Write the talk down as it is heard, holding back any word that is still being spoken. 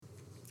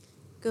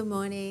Good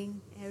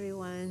morning,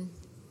 everyone.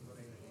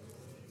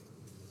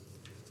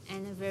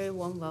 And a very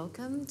warm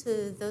welcome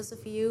to those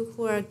of you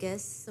who are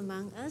guests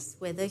among us,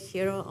 whether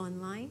here or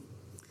online.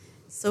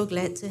 So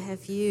glad to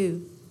have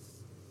you.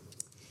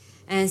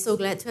 And so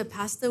glad to have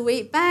Pastor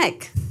Wade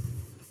back.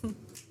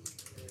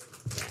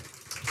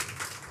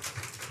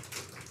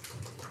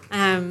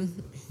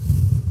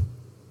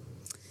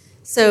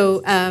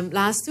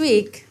 Last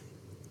week,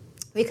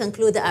 we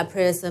concluded our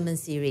prayer sermon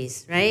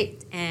series, right?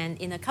 And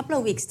in a couple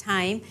of weeks'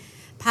 time,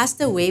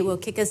 Pastor Wade will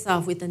kick us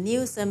off with a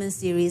new sermon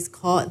series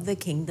called The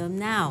Kingdom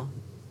Now.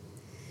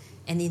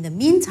 And in the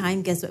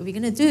meantime, guess what we're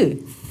going to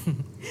do?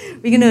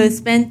 We're going to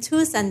spend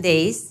 2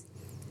 Sundays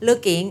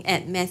looking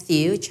at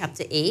Matthew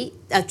chapter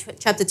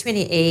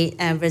 28,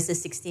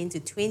 verses 16 to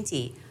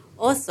 20,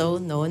 also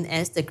known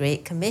as the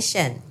Great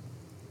Commission.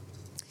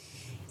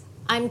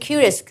 I'm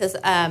curious because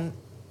when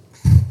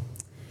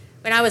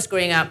I was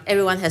growing up,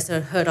 everyone has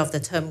heard of the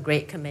term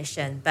Great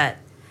Commission, but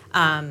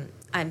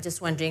I'm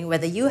just wondering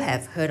whether you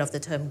have heard of the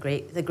term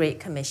the Great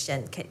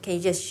Commission. Can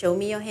you just show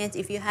me your hands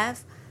if you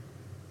have?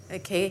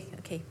 Okay,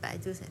 but I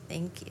do say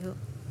thank you.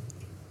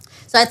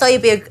 So I thought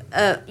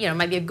it'd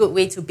might be a good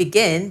way to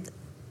begin.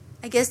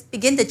 I guess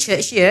begin the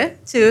church year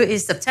too.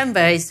 Is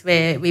September is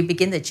where we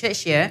begin the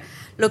church year,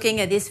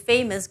 looking at this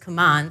famous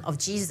command of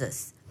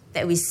Jesus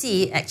that we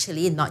see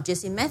actually not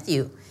just in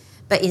Matthew,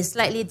 but in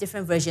slightly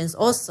different versions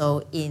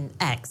also in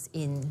Acts,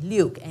 in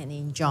Luke, and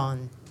in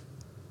John.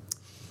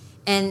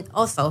 And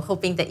also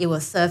hoping that it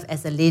will serve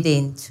as a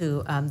lead-in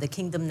to the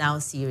Kingdom Now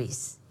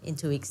series in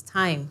 2 weeks'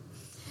 time.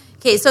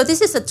 Okay, so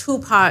this is a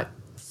 2-part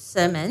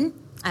sermon.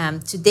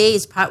 Today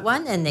is part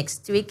 1, and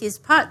next week is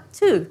part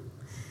 2.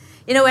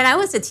 You know, when I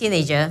was a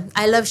teenager,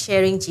 I loved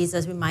sharing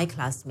Jesus with my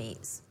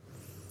classmates.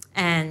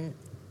 And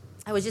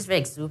I was just very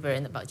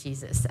exuberant about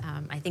Jesus.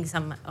 I think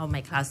some of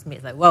my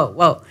classmates like,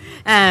 whoa.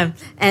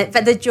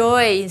 But the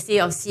joy, you see,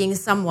 of seeing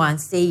someone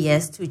say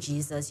yes to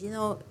Jesus,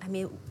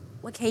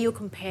 what can you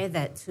compare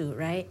that to,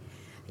 right?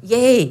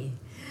 Yay.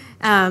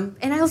 And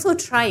I also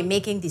tried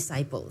making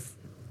disciples.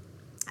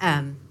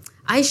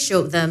 I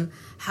showed them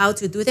how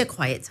to do their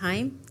quiet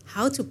time,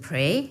 how to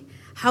pray,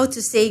 how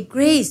to say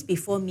grace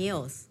before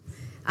meals.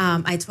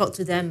 I talked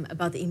to them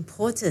about the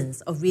importance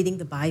of reading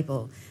the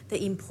Bible,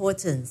 the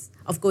importance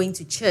of going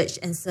to church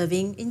and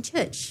serving in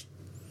church.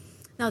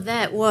 Now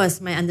that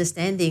was my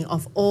understanding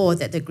of all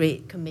that the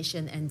Great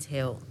Commission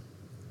entailed.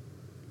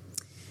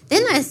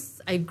 Then as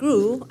I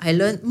grew, I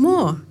learned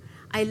more.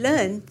 I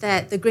learned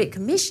that the Great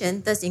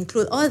Commission does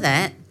include all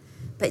that,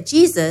 but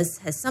Jesus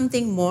has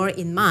something more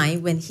in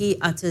mind when he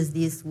utters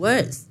these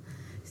words.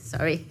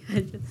 Sorry.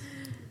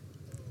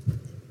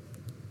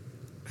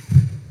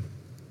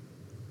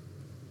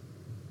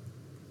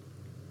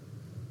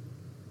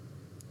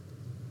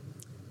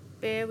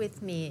 Bear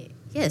with me.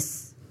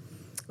 Yes.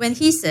 When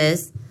he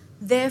says,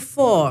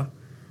 therefore,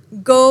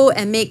 go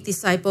and make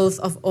disciples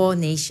of all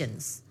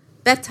nations,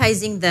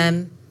 baptizing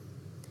them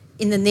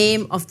in the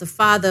name of the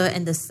Father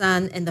and the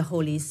Son and the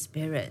Holy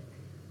Spirit.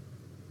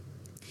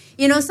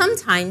 You know,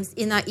 sometimes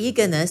in our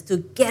eagerness to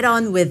get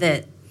on with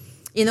it,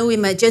 we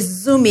might just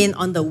zoom in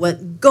on the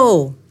word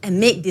go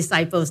and make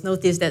disciples.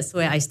 Notice that's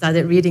where I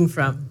started reading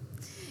from.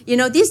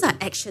 These are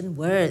action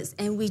words,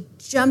 and we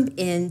jump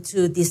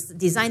into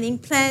designing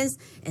plans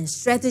and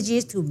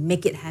strategies to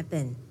make it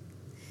happen.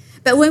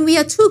 But when we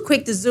are too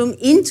quick to zoom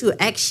into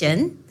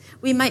action,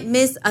 we might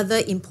miss other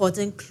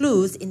important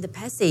clues in the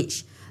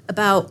passage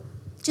about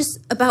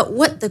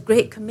what the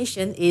Great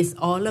Commission is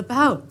all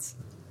about.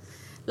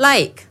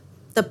 Like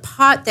the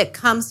part that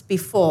comes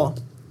before.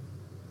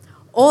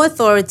 All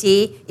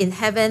authority in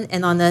heaven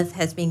and on earth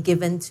has been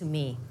given to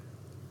me.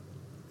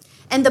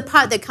 And the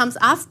part that comes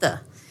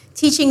after.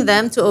 Teaching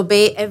them to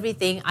obey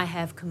everything I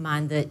have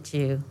commanded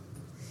you.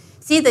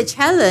 See, the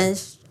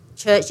challenge,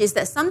 church, is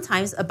that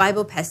sometimes a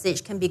Bible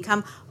passage can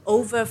become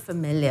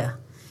over-familiar,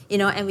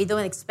 and we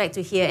don't expect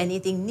to hear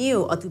anything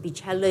new or to be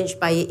challenged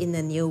by it in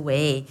a new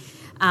way.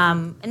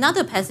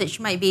 Another passage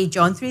might be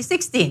John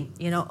 3:16.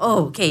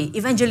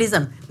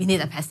 Evangelism, we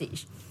need a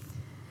passage.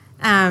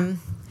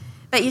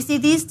 But you see,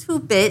 these 2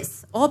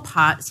 bits or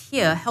parts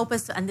here help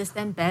us to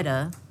understand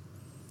better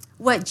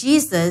what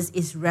Jesus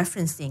is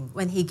referencing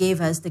when he gave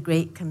us the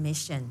Great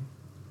Commission.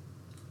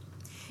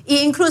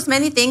 It includes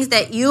many things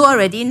that you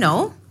already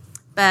know,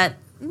 but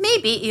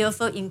maybe it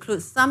also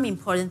includes some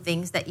important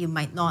things that you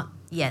might not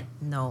yet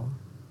know.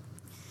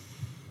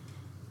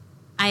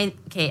 I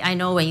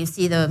know when you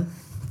see the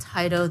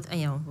title,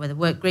 with the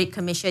word Great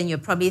Commission, you're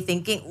probably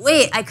thinking,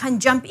 wait, I can't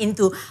jump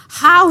into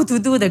how to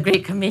do the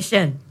Great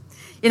Commission.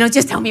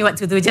 Just tell me what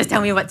to do,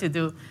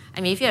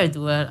 if you're a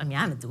doer,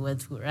 I'm a doer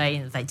too, right?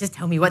 It's like, just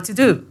tell me what to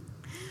do.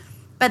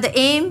 But the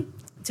aim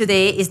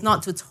today is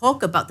not to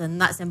talk about the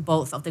nuts and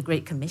bolts of the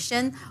Great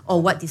Commission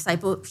or what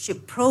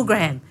discipleship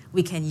program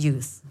we can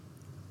use.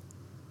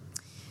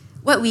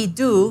 What we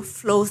do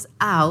flows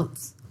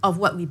out of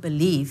what we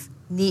believe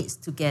needs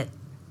to get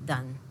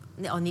done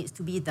or needs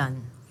to be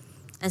done.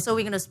 And so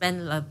we're going to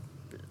spend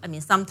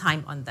some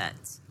time on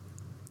that.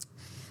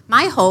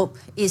 My hope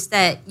is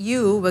that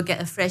you will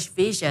get a fresh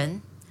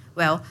vision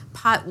well,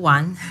 part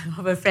one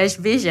of a fresh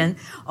vision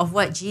of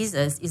what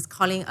Jesus is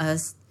calling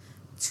us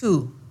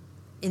to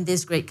in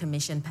this Great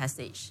Commission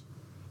passage.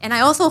 And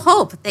I also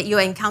hope that you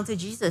encounter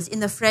Jesus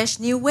in a fresh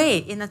new way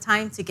in a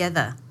time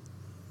together.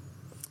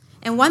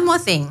 And one more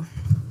thing.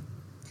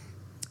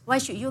 Why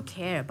should you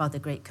care about the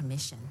Great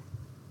Commission?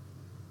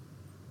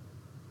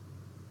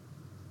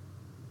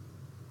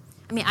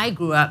 I mean, I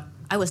grew up,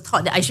 I was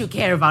taught that I should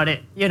care about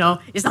it,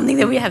 it's something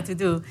that we have to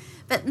do.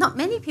 But not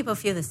many people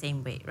feel the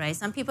same way, right?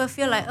 Some people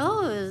feel like,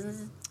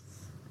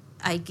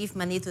 I give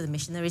money to the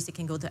missionaries, they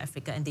can go to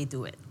Africa, and they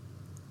do it.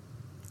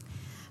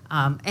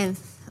 And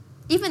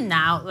even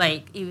now,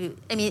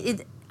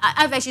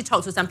 I've actually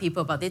talked to some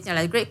people about this. They're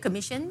like, Great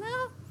Commission,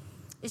 well,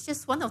 it's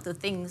just one of the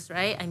things,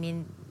 right? I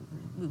mean,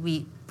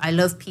 I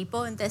love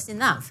people, and that's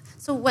enough.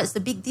 So what's the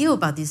big deal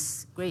about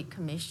this Great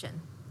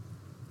Commission?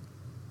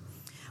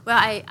 Well,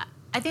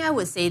 I think I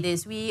would say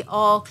this. We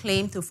all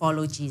claim to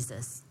follow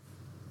Jesus.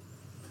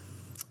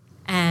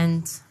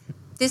 And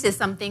this is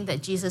something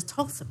that Jesus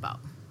talks about,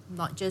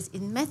 not just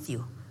in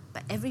Matthew,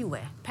 but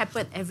everywhere,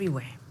 peppered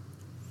everywhere.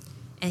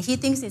 And he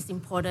thinks it's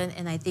important,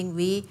 and I think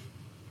we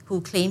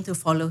who claim to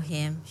follow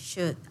him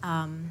should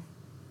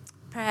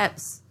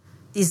perhaps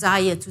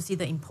desire to see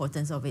the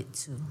importance of it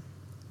too.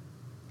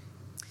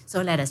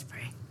 So let us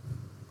pray.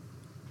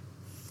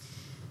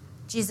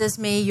 Jesus,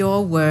 may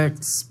your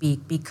word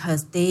speak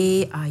because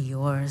they are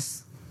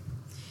yours.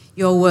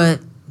 Your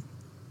word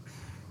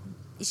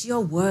is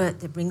your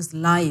word that brings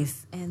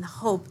life and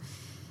hope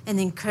and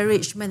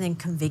encouragement and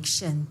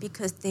conviction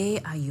because they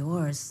are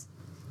yours.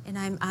 And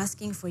I'm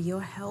asking for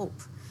your help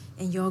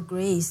and your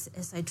grace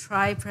as I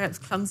try, perhaps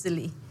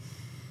clumsily,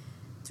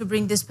 to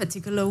bring this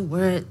particular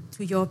word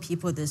to your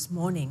people this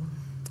morning.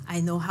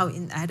 I know how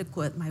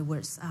inadequate my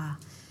words are.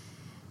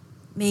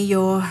 May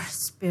your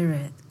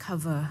Spirit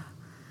cover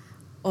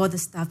all the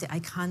stuff that I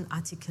can't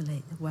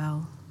articulate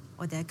well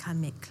or that I can't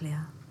make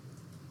clear.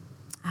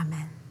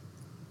 Amen.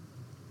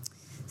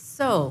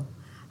 So,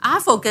 our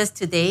focus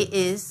today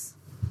is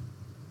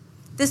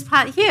this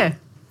part here.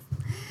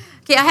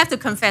 Okay, I have to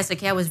confess,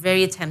 I was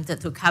very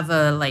tempted to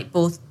cover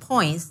both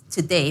points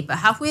today, but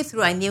halfway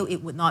through I knew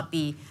it would not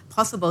be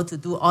possible to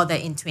do all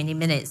that in 20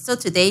 minutes. So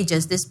today,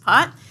 just this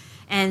part.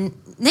 And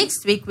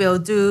next week, we'll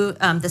do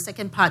the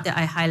second part that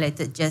I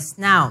highlighted just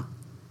now.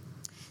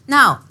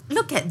 Now,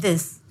 look at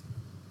this.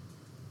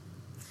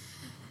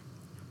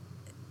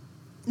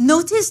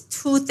 Notice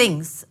two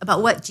things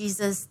about what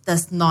Jesus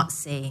does not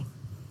say.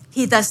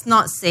 He does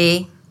not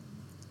say,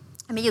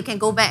 you can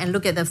go back and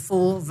look at the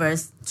full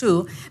verse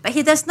 2, but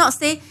he does not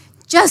say,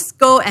 just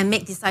go and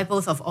make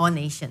disciples of all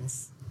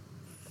nations.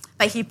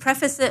 But he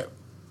prefaces it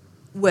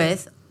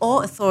with,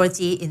 all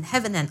authority in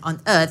heaven and on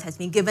earth has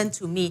been given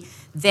to me,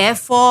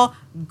 therefore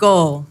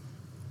go.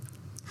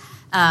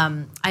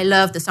 I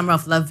love the Summer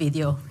of Love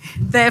video.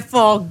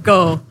 Therefore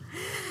go.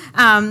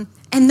 And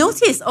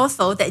notice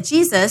also that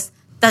Jesus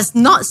does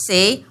not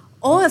say,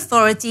 all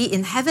authority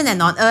in heaven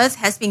and on earth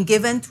has been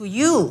given to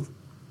you.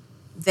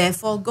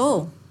 Therefore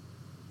go.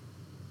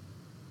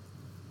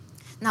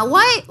 Now,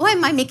 why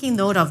am I making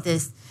note of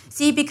this?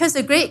 See, because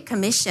the Great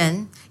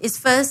Commission is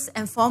first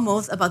and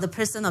foremost about the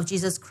person of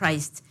Jesus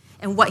Christ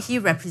and what he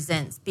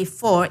represents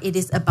before it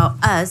is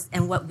about us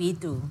and what we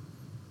do.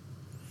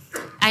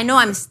 I know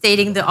I'm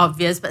stating the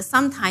obvious, but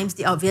sometimes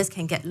the obvious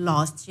can get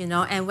lost,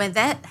 and when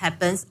that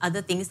happens,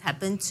 other things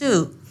happen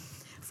too.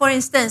 For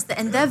instance, the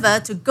endeavor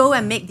to go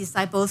and make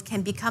disciples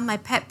can become my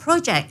pet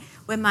project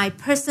when my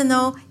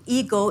personal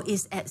ego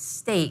is at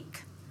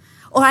stake.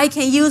 Or I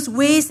can use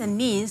ways and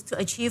means to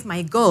achieve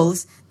my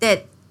goals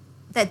that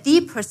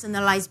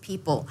depersonalize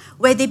people,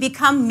 where they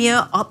become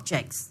mere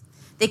objects.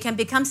 They can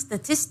become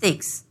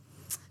statistics.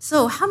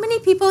 So how many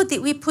people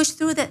did we push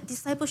through that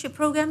discipleship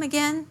program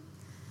again?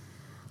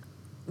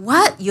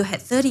 What? You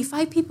had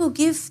 35 people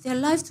give their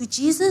lives to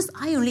Jesus?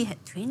 I only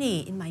had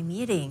 20 in my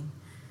meeting.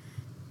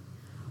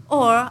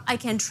 Or I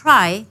can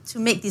try to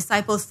make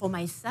disciples for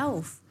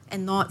myself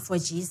and not for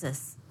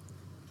Jesus.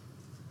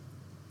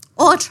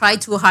 Or try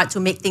too hard to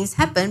make things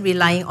happen,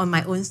 relying on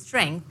my own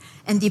strength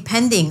and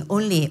depending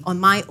only on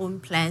my own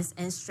plans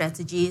and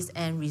strategies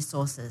and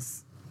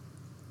resources.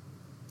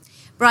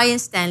 Brian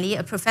Stanley,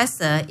 a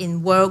professor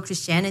in world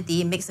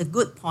Christianity, makes a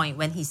good point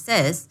when he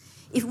says,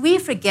 if we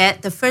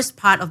forget the first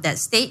part of that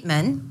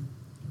statement,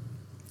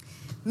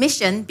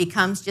 mission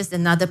becomes just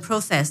another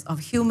process of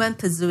human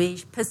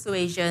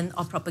persuasion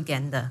or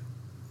propaganda.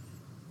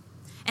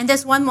 And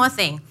there's one more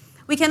thing.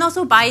 We can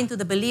also buy into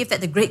the belief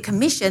that the Great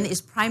Commission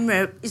is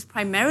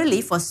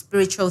primarily for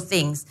spiritual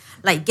things,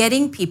 like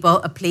getting people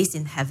a place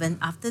in heaven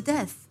after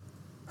death.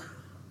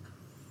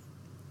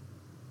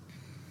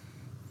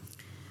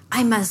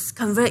 I must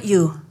convert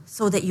you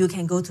so that you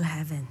can go to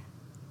heaven.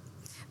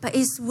 But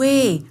it's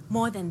way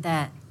more than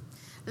that.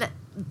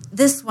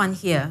 This one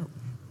here,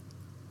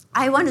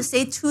 I want to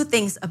say two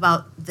things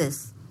about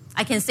this.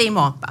 I can say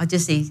more, but I'll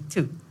just say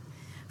two.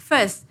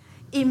 First,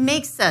 it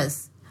makes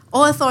us,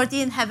 All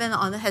authority in heaven and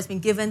on earth has been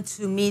given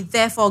to me,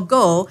 therefore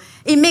go.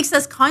 It makes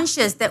us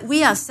conscious that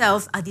we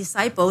ourselves are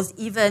disciples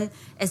even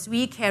as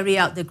we carry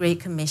out the Great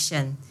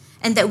Commission,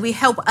 and that we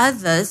help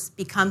others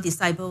become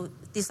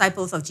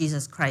disciples of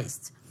Jesus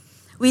Christ.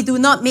 We do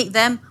not make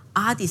them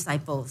our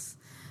disciples,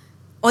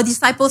 or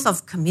disciples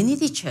of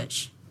community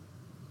church,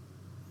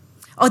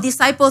 or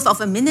disciples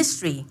of a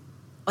ministry,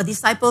 or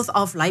disciples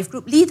of life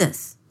group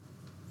leaders.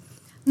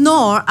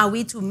 Nor are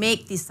we to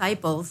make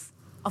disciples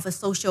of a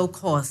social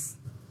cause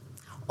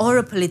or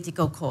a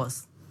political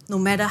cause, no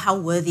matter how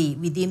worthy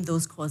we deem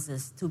those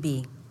causes to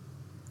be.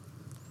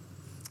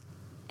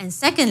 And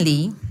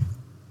secondly,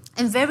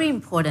 and very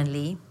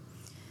importantly,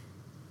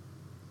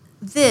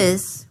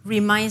 this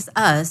reminds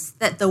us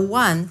that the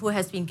one who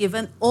has been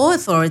given all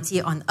authority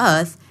on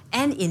earth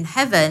and in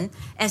heaven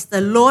as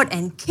the Lord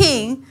and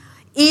King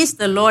is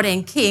the Lord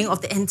and King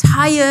of the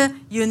entire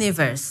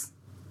universe.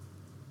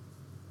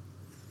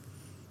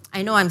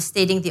 I know I'm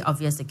stating the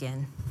obvious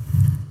again.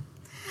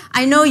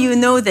 I know you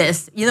know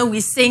this. You know,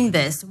 we sing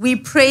this. We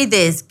pray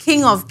this,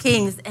 King of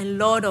Kings and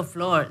Lord of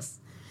Lords.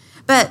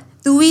 But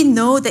do we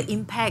know the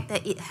impact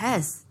that it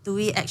has? Do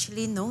we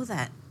actually know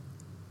that?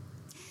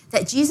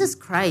 That Jesus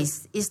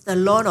Christ is the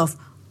Lord of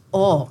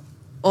all.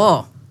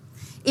 All.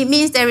 It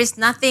means there is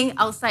nothing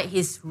outside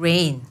his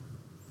reign.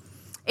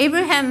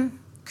 Abraham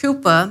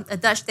Kuyper, a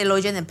Dutch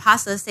theologian and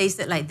pastor, says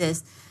it like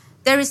this: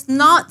 there is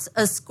not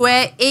a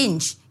square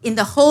inch in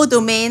the whole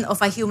domain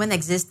of our human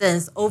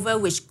existence over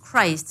which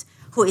Christ,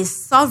 who is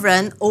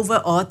sovereign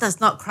over all, does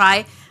not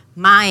cry,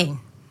 mine.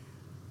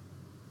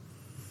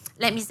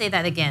 Let me say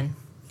that again.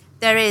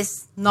 There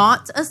is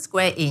not a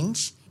square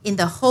inch in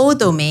the whole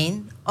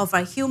domain of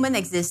our human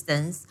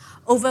existence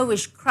over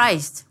which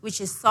Christ, which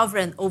is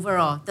sovereign over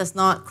all, does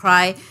not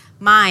cry,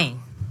 mine.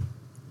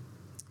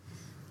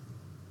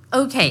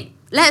 Okay,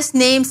 let's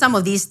name some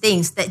of these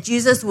things that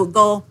Jesus would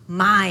go,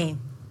 mine.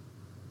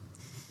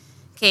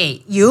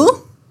 Okay,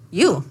 you.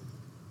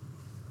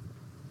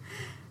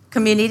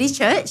 Community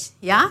church,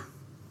 yeah?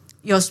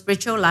 Your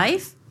spiritual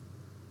life,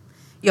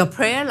 your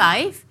prayer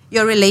life,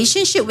 your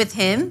relationship with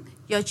him,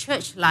 your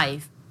church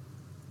life.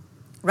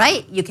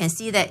 Right? You can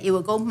see that it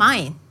will go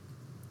mine.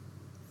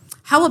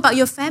 How about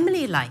your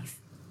family life?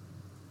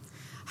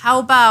 How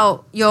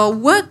about your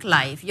work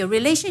life, your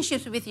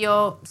relationships with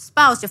your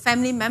spouse, your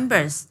family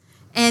members,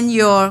 and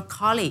your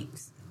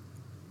colleagues?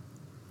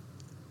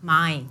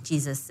 Mine,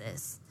 Jesus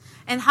says.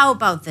 And how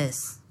about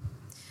this?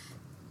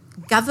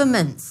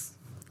 Governments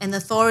and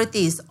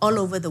authorities all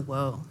over the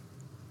world,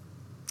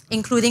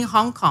 including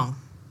Hong Kong.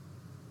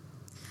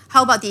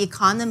 How about the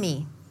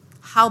economy?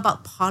 How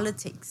about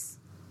politics?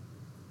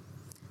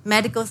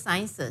 Medical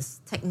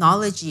sciences,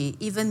 technology,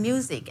 even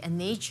music and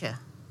nature.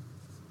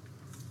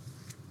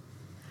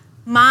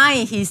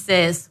 Mine, he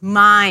says,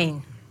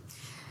 mine.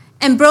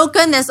 And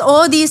broken as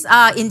all these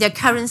are in their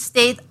current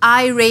state,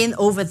 I reign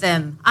over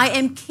them. I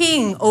am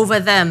king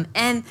over them.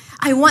 And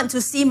I want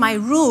to see my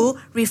rule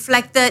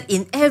reflected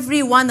in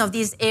every one of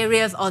these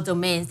areas or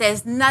domains.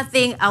 There's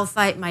nothing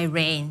outside my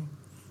reign.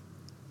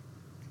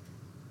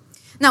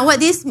 Now, what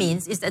this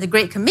means is that the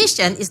Great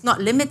Commission is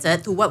not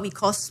limited to what we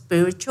call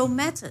spiritual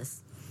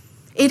matters.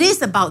 It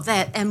is about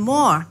that and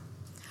more.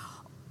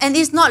 And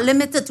it's not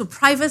limited to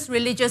private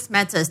religious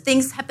matters,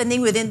 things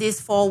happening within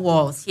these four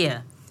walls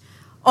here.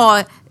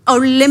 Or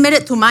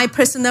limited to my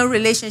personal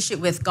relationship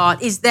with God.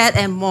 It's that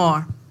and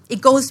more. It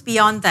goes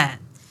beyond that.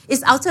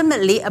 It's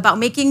ultimately about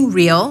making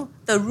real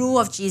the rule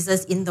of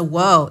Jesus in the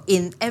world,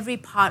 in every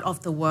part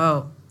of the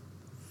world.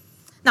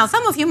 Now,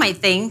 some of you might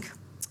think,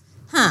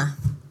 that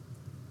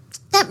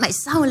might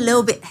sound a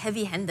little bit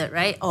heavy-handed,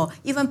 right? Or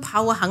even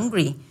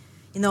power-hungry,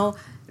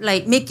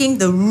 like making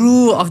the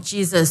rule of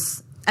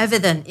Jesus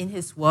evident in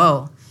his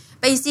world.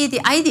 But you see,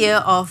 the idea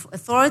of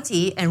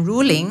authority and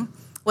ruling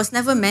was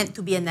never meant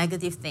to be a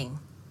negative thing.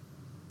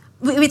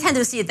 We tend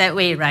to see it that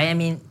way,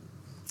 right?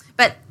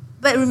 But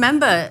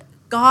remember,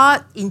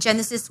 God in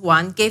Genesis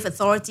 1 gave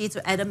authority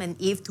to Adam and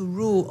Eve to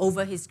rule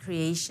over his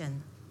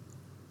creation.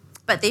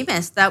 But they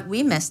messed up,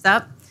 we messed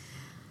up.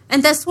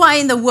 And that's why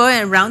in the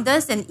world around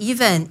us and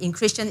even in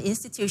Christian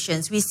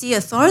institutions, we see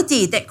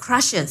authority that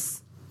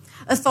crushes,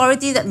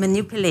 authority that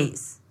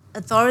manipulates,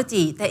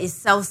 authority that is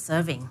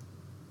self-serving.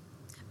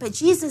 But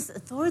Jesus'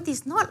 authority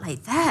is not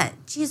like that.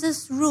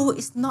 Jesus' rule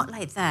is not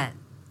like that.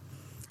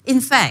 In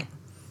fact,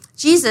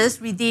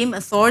 Jesus redeemed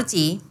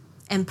authority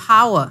and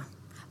power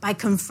by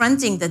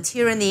confronting the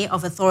tyranny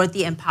of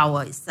authority and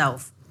power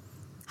itself.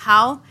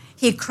 How?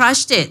 He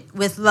crushed it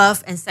with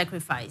love and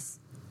sacrifice.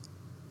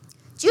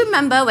 Do you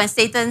remember when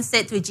Satan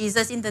said to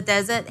Jesus in the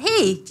desert,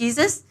 hey,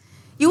 Jesus,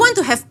 you want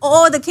to have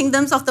all the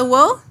kingdoms of the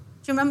world?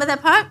 Do you remember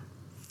that part?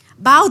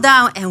 Bow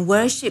down and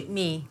worship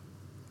me.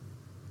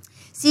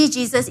 See,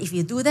 Jesus, if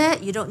you do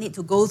that, you don't need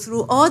to go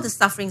through all the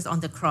sufferings on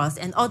the cross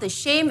and all the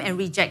shame and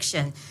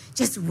rejection.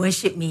 Just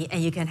worship me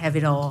and you can have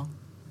it all.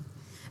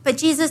 But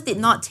Jesus did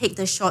not take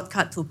the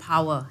shortcut to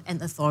power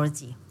and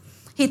authority.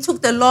 He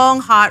took the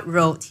long, hard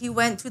road. He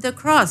went to the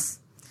cross.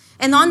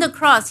 And on the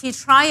cross, he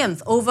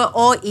triumphed over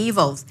all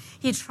evils.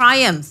 He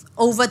triumphed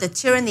over the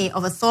tyranny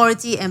of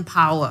authority and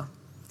power.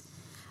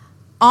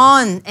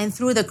 On and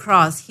through the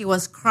cross, he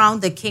was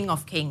crowned the King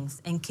of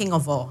Kings and King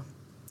of all,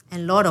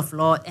 and Lord of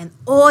Lords, and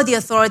all the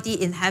authority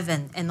in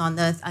heaven and on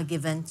earth are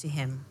given to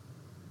him.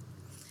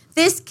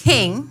 This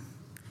King,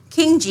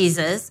 King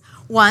Jesus,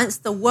 wants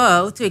the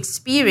world to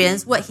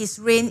experience what his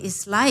reign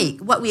is like,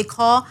 what we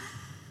call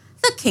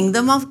the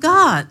kingdom of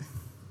God.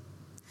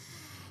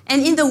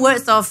 And in the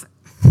words of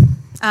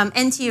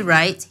N.T.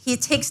 Wright, he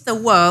takes the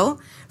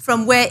world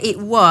from where it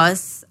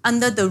was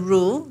under the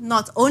rule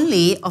not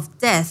only of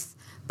death,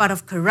 but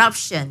of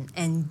corruption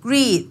and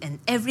greed and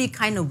every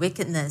kind of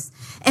wickedness,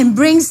 and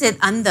brings it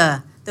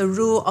under the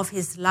rule of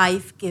his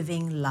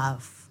life-giving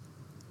love.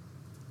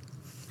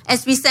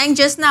 As we sang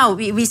just now,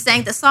 we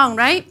sang the song,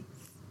 right?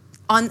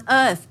 On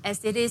earth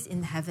as it is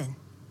in heaven.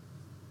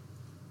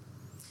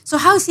 So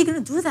how is he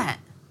going to do that?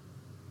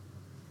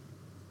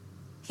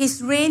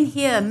 His reign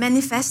here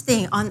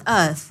manifesting on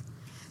earth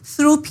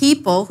through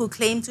people who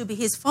claim to be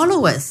his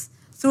followers,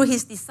 through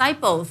his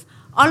disciples,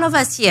 all of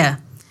us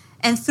here,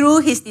 and through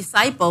his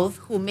disciples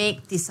who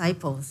make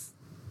disciples.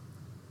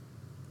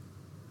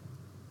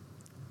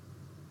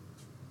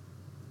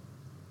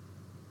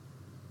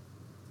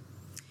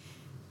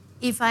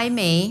 If I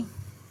may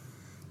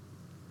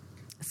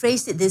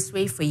phrase it this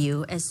way for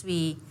you as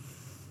we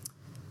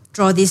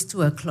draw this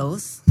to a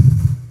close,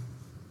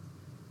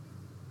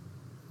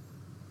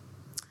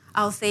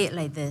 I'll say it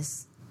like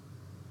this.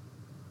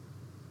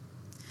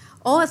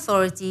 All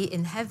authority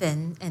in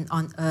heaven and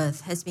on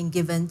earth has been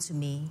given to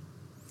me.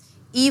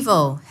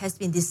 Evil has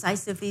been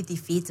decisively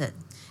defeated,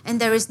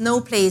 and there is no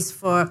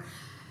place or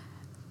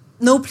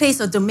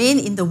domain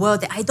in the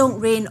world that I don't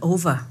reign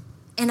over.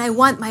 And I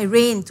want my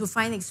reign to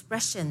find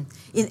expression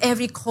in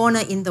every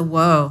corner in the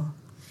world,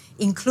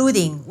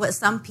 including what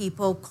some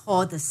people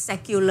call the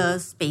secular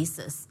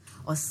spaces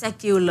or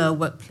secular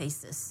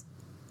workplaces.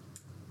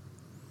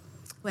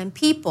 When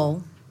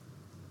people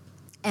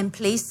and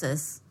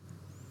places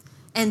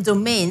and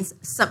domains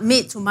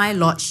submit to my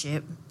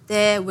lordship,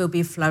 there will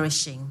be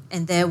flourishing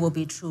and there will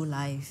be true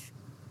life.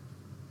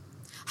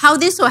 How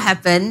this will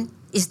happen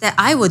is that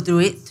I will do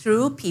it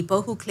through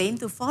people who claim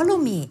to follow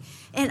me.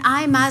 And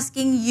I'm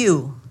asking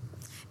you,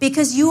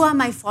 because you are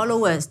my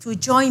followers, to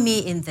join me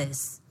in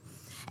this.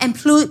 And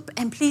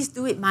please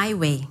do it my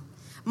way.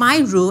 My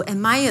rule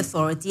and my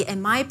authority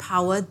and my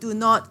power do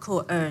not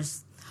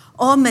coerce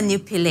or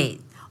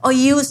manipulate or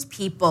use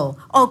people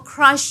or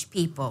crush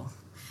people.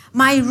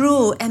 My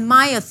rule and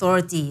my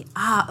authority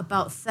are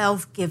about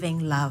self-giving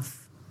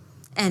love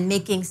and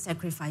making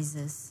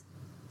sacrifices.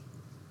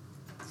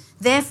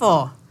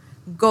 Therefore,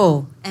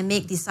 go and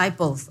make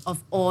disciples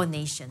of all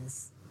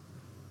nations,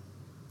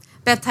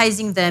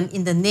 baptizing them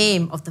in the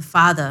name of the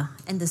Father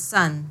and the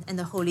Son and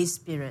the Holy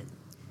Spirit,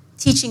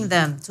 teaching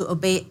them to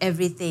obey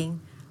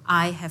everything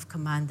I have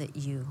commanded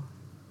you.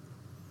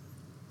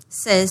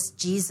 Says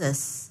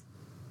Jesus,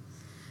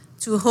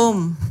 to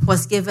whom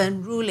was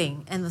given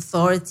ruling and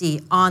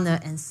authority, honor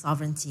and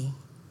sovereignty,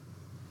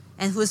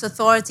 and whose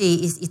authority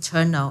is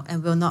eternal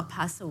and will not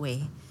pass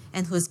away,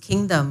 and whose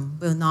kingdom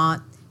will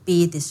not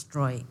be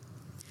destroyed.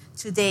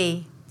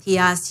 Today, he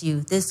asks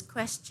you this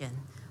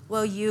question: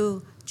 will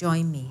you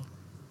join me?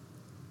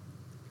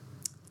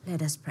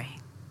 Let us pray.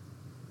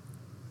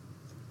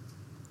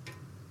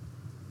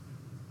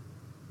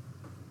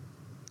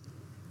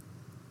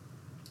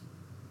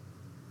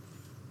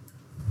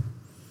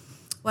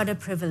 What a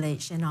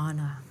privilege and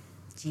honor,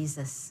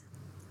 Jesus,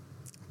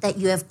 that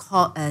you have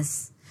called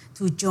us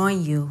to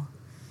join you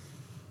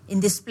in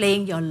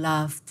displaying your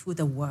love to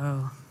the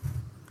world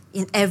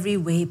in every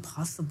way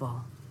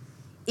possible,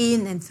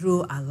 in and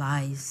through our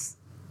lives.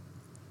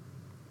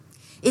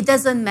 It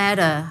doesn't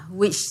matter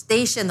which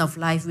station of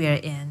life we are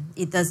in.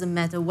 It doesn't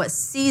matter what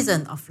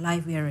season of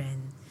life we are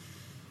in.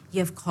 You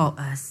have called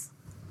us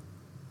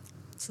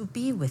to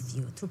be with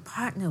you, to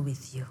partner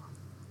with you,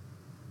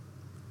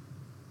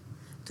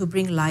 to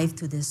bring life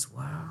to this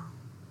world.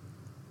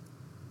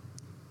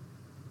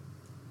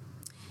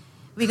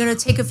 We're going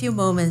to take a few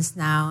moments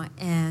now,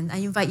 and I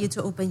invite you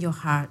to open your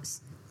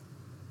hearts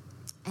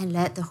and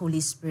let the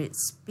Holy Spirit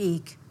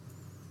speak.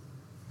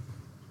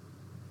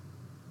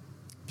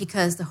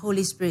 Because the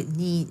Holy Spirit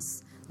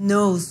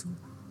knows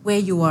where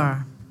you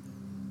are,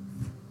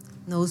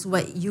 knows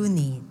what you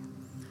need,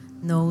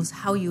 knows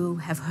how you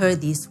have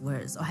heard these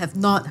words or have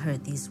not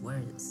heard these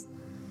words.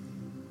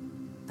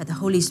 But the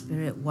Holy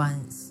Spirit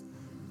wants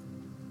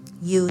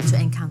you to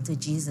encounter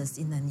Jesus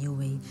in a new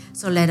way.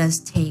 So let us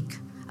take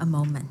a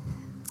moment.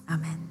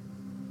 Amen.